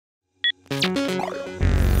Hi,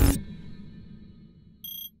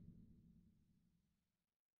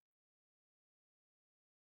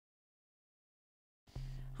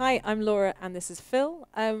 I'm Laura and this is Phil.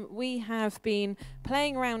 We have been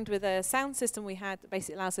playing around with a sound system we had that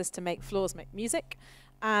basically allows us to make floors make music,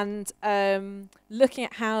 and looking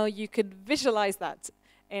at how you could visualize that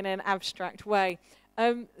in an abstract way.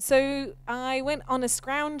 So I went on a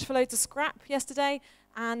scrounge for loads of scrap yesterday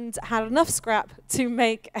and had enough scrap to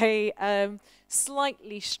make a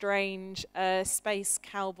slightly strange space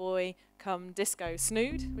cowboy come disco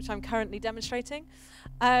snood, which I'm currently demonstrating.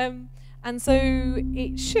 And so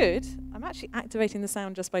it should, I'm actually activating the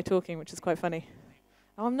sound just by talking, which is quite funny.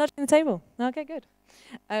 Oh, I'm nudging the table. Okay, good.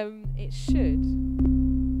 It should